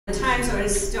sometimes I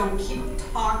just don't keep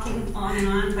talking on and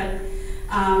on,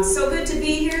 but so good to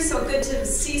be here, so good to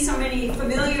see so many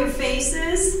familiar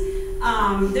faces.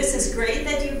 This is great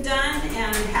that you've done,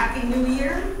 and Happy New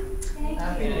Year.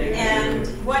 Happy New Year. And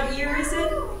what year is it?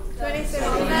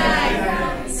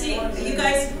 2079. See, you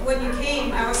guys, when you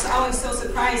came, I was always so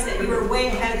surprised that you were way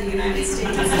ahead of the United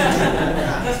States.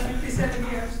 That's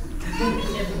 57 years.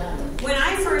 When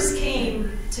I first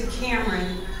came to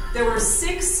Cameron, there were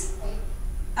 6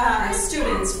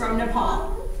 students from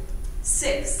Nepal.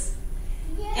 6.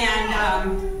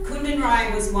 And Kundan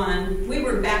Rai was one. We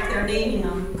were back there naming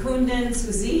them. Kundan,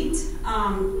 Suzit.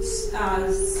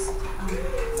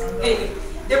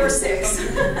 There were 6.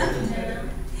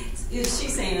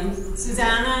 She's saying them.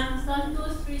 Susanna.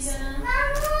 Santos.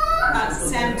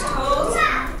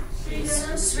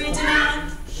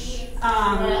 Srijana.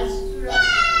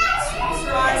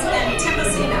 Sraz and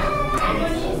Timosina.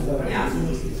 Yeah.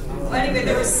 Well, anyway,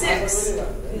 there were 6.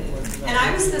 And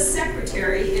I was the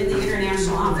secretary in the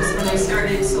international office when I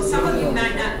started, so some of you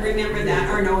might not remember that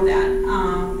or know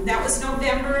that. That was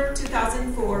November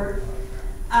 2004.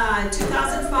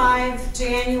 2005,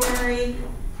 January,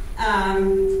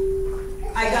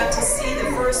 I got to see the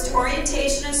first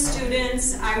orientation of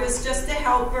students. I was just a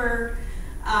helper.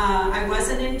 I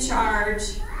wasn't in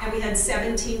charge, and we had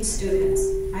 17 students.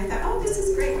 I thought, oh, this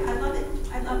is great. I love it.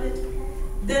 I love it.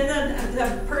 Then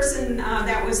the person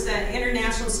that was the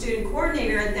international student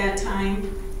coordinator at that time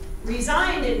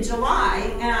resigned in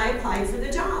July, and I applied for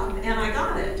the job, and I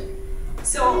got it.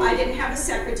 So I didn't have a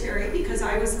secretary because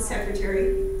I was the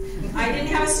secretary. I didn't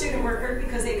have a student worker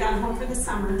because they got home for the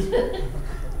summer.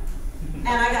 And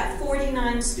I got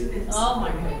 49 students. Oh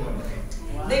my goodness.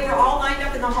 Wow. They were all lined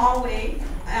up in the hallway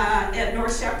at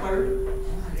North Shepler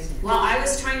while I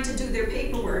was trying to do their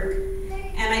paperwork.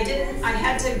 And I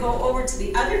had to go over to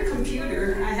the other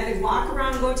computer. I had to walk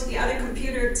around and go to the other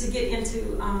computer to get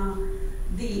into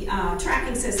the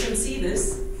tracking system,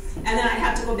 CVIS. And then I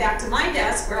had to go back to my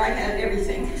desk where I had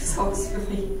everything. So it was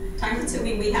really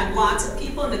time-consuming. We had lots of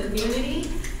people in the community.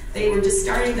 They were just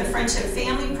starting the Friendship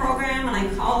Family Program, and I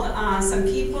called some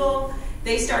people.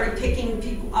 They started picking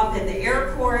people up at the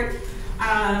airport.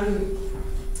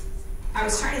 I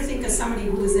was trying to think of somebody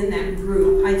who was in that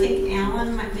group. I think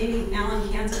Alan, maybe Alan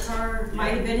Kanzakar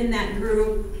might have been in that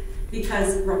group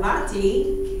because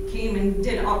Ravati came and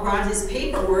brought his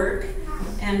paperwork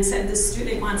and said the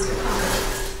student wants to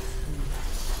come.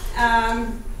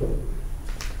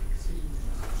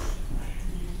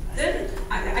 Then,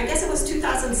 I guess it was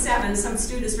 2007, some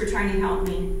students were trying to help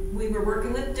me. We were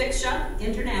working with Diksha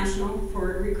International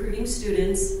for recruiting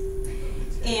students,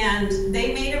 and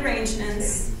they made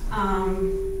arrangements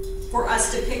for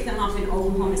us to pick them up in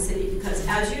Oklahoma City because,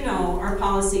 as you know, our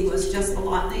policy was just the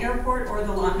lot in the airport or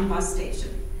the lot in bus station.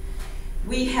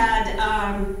 We had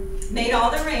made all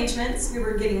the arrangements. We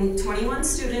were getting 21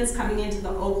 students coming into the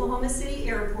Oklahoma City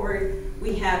airport.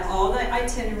 We had all the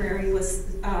itinerary was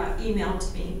emailed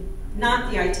to me.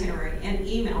 Not the itinerary, an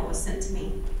email was sent to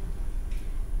me.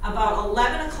 About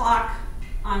 11 o'clock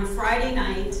on Friday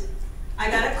night, I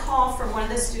got a call from one of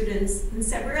the students and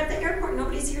said, we're at the airport,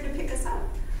 nobody's here to pick us up.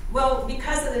 Well,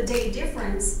 because of the day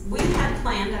difference, we had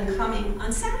planned on coming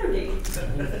on Saturday.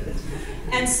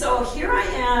 And so here I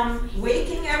am,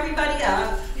 waking everybody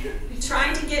up,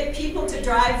 trying to get people to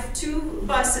drive 2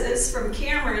 buses from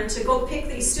Cameron to go pick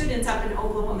these students up in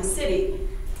Oklahoma City.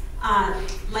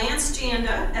 Lance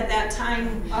Janda at that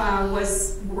time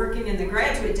was working in the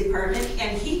graduate department,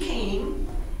 and he came,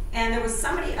 and there was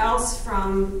somebody else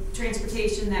from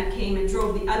transportation that came and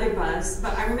drove the other bus,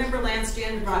 but I remember Lance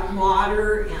Janda brought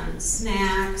water and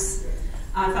snacks.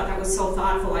 I thought that was so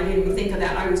thoughtful. I didn't even think of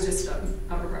that. I was just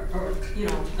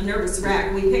a nervous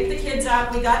wreck. We picked the kids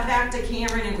up. We got back to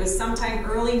Cameron. It was sometime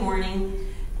early morning.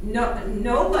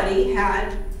 Nobody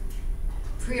had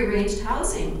prearranged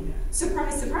housing.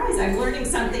 Surprise, surprise, I'm learning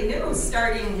something new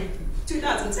starting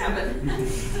 2007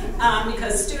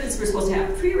 because students were supposed to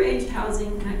have prearranged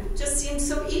housing, and it just seemed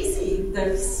so easy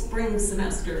the spring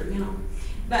semester, you know.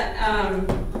 But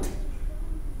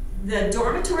the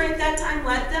dormitory at that time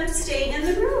let them stay in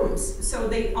the rooms. So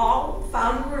they all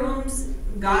found rooms,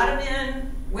 got them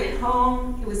in, went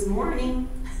home. It was morning,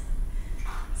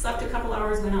 slept a couple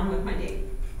hours, went on with my day.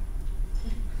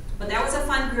 But that was a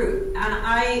fun group, and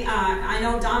I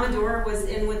know Damador was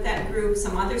in with that group.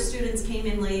 Some other students came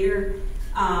in later.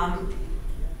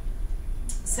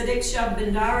 Sadiksha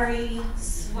Bhandari,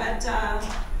 Sweta,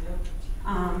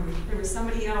 there was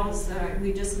somebody else that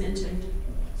we just mentioned.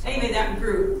 Anyway, that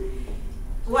group.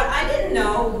 What I didn't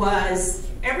know was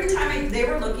every time they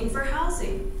were looking for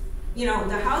housing. You know,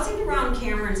 the housing around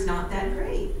Cameron's not that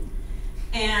great.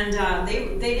 And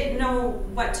they didn't know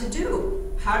what to do.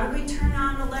 How do we turn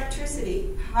on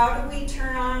electricity? How do we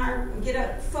turn on get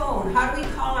a phone? How do we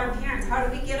call our parents? How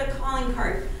do we get a calling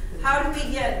card? How do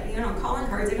we get, calling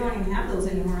cards? They don't even have those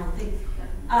anymore, I don't think.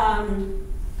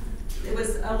 It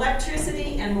was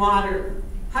electricity and water.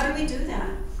 How do we do that?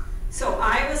 So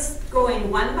I was going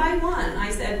one by one.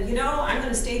 I said, I'm going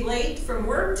to stay late from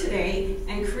work today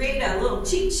and create a little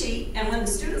cheat sheet. And when the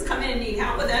students come in and need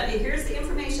help with that, here's the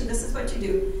information. This is what you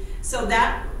do. So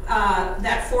that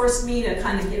forced me to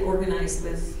kind of get organized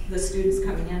with the students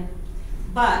coming in.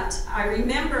 But I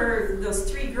remember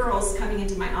those 3 girls coming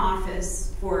into my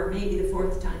office for maybe the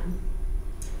 4th time.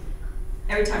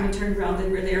 Every time I turned around, they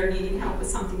were there needing help with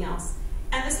something else.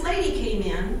 And this lady came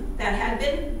in that had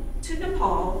been to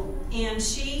Nepal, and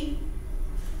she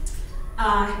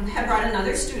had brought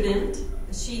another student.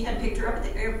 She had picked her up at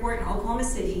the airport in Oklahoma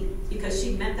City because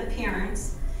she'd met the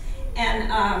parents.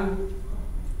 And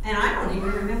I don't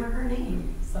even remember her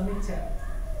name. Samita.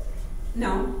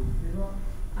 No.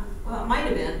 Well, it might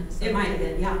have been. It might have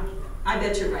been, yeah. I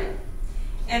bet you're right.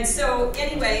 And so,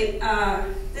 anyway,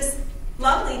 this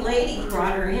lovely lady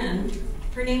brought her in.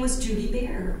 Her name was Judy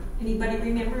Bear. Anybody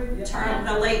remember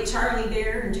the late Charlie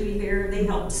Bear and Judy Bear? They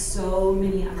helped so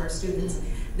many of our students.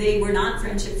 They were not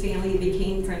Friendship Family,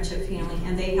 became Friendship Family,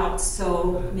 and they helped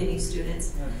so many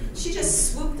students. She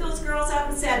just swooped those girls up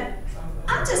and said,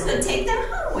 I'm just going to take them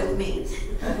home with me.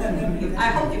 I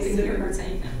hope you can hear her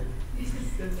saying that.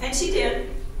 And she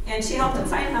did. And she helped them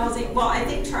find housing. Well, I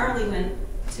think Charlie went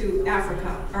to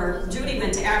Africa, or Judy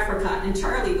went to Africa, and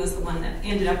Charlie was the one that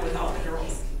ended up with all the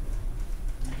girls.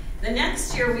 The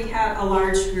next year we had a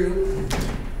large group,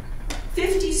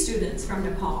 50 students from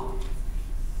Nepal.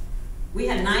 We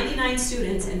had 99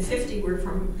 students and 50 were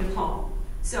from Nepal.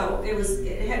 So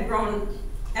it had grown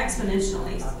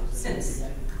exponentially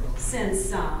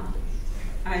since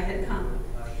I had come.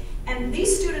 And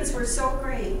these students were so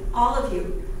great, all of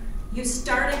you. You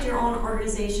started your own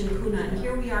organization, CUNA, and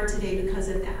here we are today because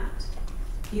of that.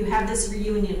 You have this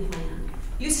reunion plan.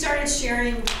 You started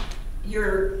sharing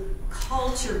your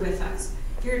culture with us.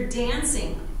 Your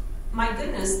dancing. My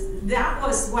goodness, that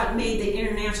was what made the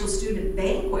International Student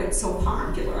Banquet so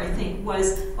popular, I think,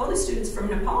 was, the students from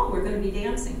Nepal were going to be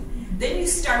dancing. Then you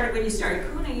started, when you started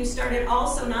CUNA, you started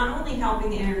also not only helping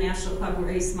the International Club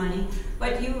raise money,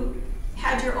 but you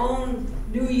had your own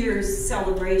New Year's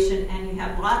celebration, and you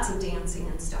had lots of dancing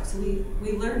and stuff. So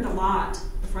we learned a lot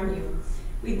from you.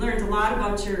 We learned a lot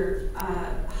about your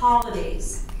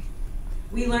holidays.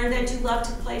 We learned that you love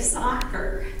to play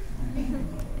soccer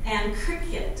and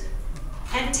cricket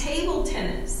and table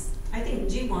tennis. I think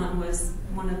Jiwon was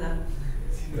one of the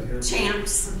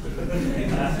champs.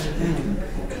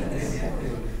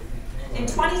 In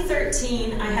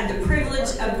 2013, I had the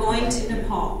privilege of going to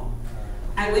Nepal.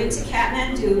 I went to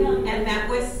Kathmandu and met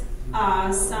with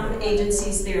some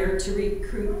agencies there to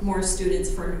recruit more students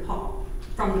for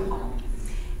from Nepal.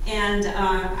 And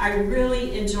I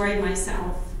really enjoyed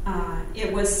myself.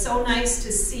 It was so nice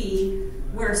to see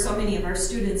where so many of our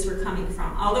students were coming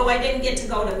from. Although I didn't get to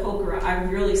go to Pokhara, I'm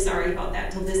really sorry about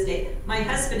that till this day. My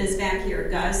husband is back here,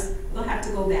 Gus. We'll have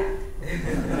to go back.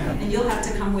 And you'll have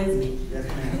to come with me.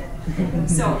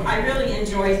 So I really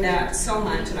enjoyed that so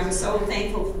much, and I was so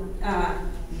thankful.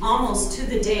 Almost to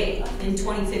the day in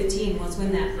 2015 was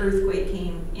when that earthquake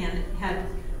came and had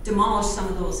demolished some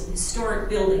of those historic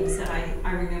buildings that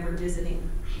I remember visiting.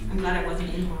 I'm glad I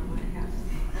wasn't in one when it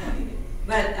happened.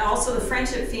 But also the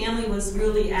Friendship Family was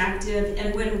really active,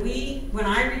 and when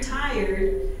I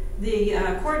retired, the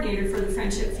coordinator for the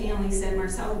Friendship Family said,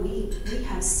 Marcella, we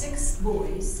have 6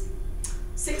 boys,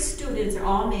 6 students, are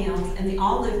all males, and they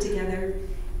all live together,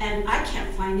 and I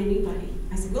can't find anybody.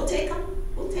 I said, we'll take them,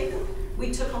 we'll take them.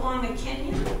 We took along a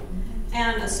Kenyan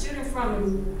and a student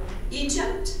from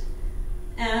Egypt,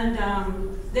 and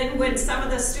then when some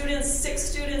of the students, 6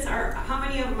 students, how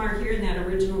many of them are here in that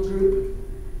original group?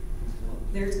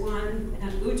 There's one,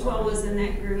 and Ujwal was in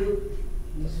that group.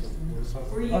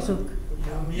 Were you? Also,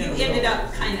 you ended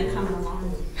up kind of coming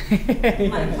along, like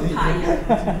papaya.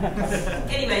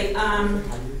 Anyway,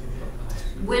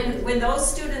 when those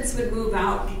students would move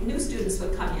out, new students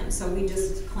would come in, so we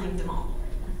just claimed them all.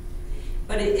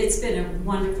 But it's been a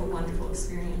wonderful, wonderful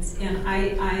experience, and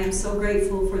I am so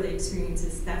grateful for the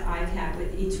experiences that I've had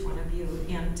with each one of you,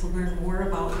 and to learn more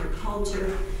about your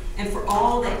culture, and for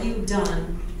all that you've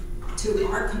done to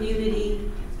our community,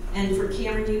 and for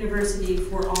Cameron University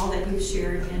for all that you've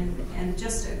shared, and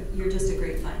you're just a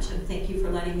great bunch, and thank you for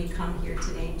letting me come here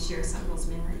today and share some of those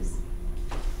memories.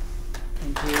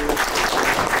 Thank you.